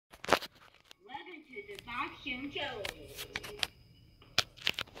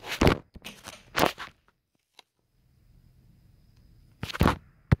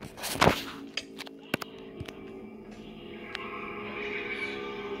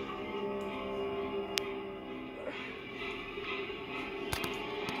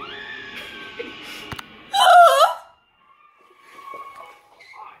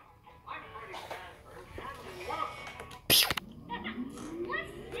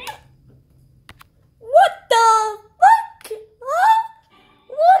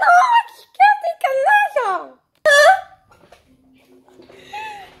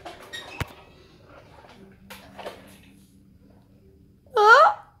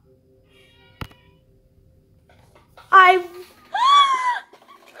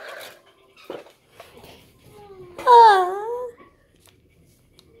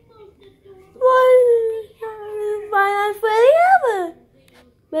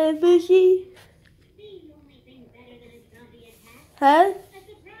Fishy. Huh?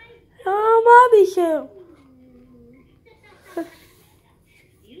 Oh, Bobby show.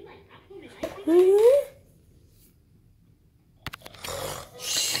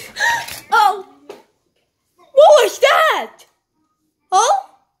 Oh! What was that? Oh?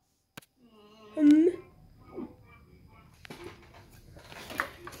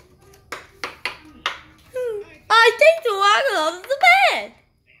 I think the wagon of the bed.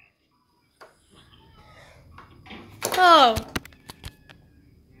 Oh.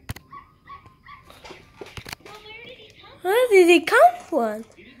 Where did he come from?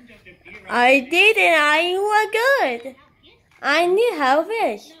 I did and I was good. I need help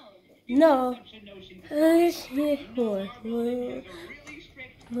fish. No.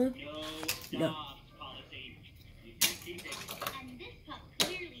 No.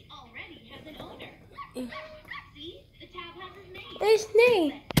 His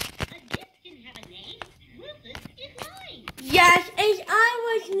name. Yes, and I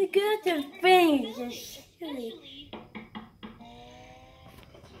was good at things.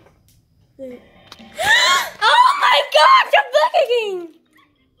 Oh my God, the Burger King!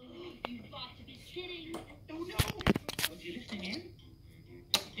 You've got to be kidding. Oh no! Was he listening in?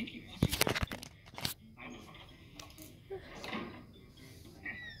 I think he was.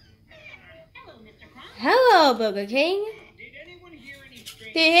 Hello, Mr. Krabs. Hello, Burger King. Did anyone hear any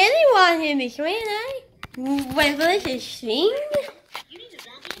strange? Did anyone hear me scream? When this is swing? You need a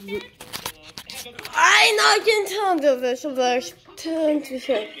zombie attack? I'm not in terms of this first turn to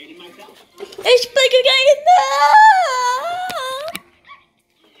say. It's Burger King! No!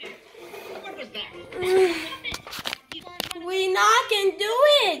 What was that? We're not gonna do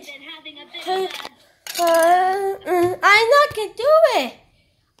it! I'm not gonna do it! I'm not gonna do it!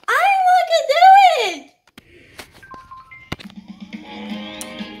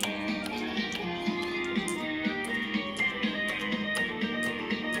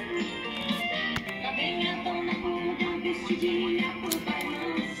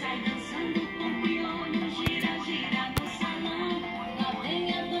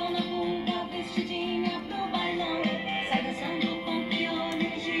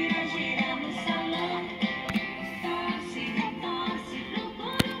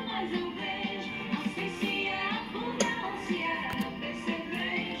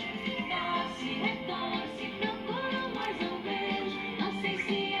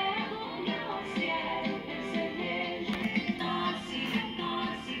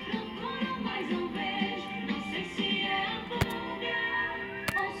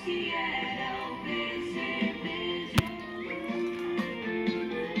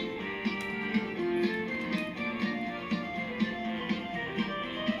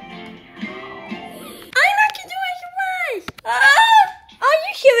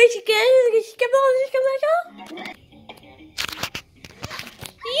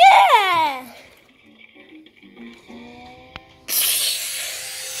 Yeah!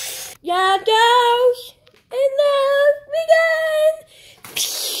 Yeah, goes! And now we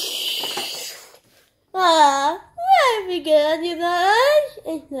where we go, you guys?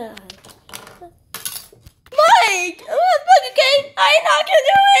 It's not. Mike! Burger King! I'm not gonna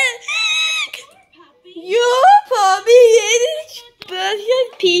do it! You're probably special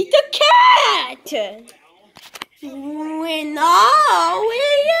Peter Cat! We're not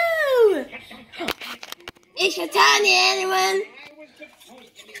with you! It's your turn, anyone!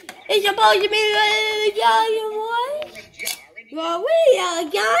 It's supposed to be you more! Well, we are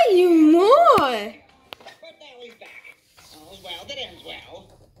you more! But now he's back. All's well that ends well.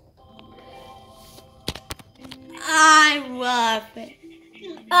 I love it.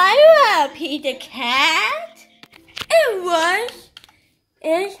 I love Peter Cat. It was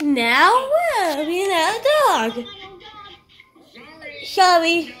And now we have a dog.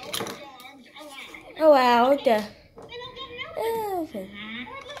 Sorry. Allowed.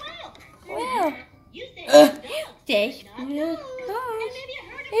 Well. This new cars.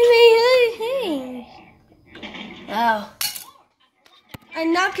 Oh. I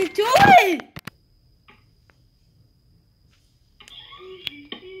knocked the door.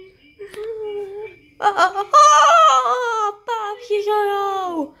 Oh,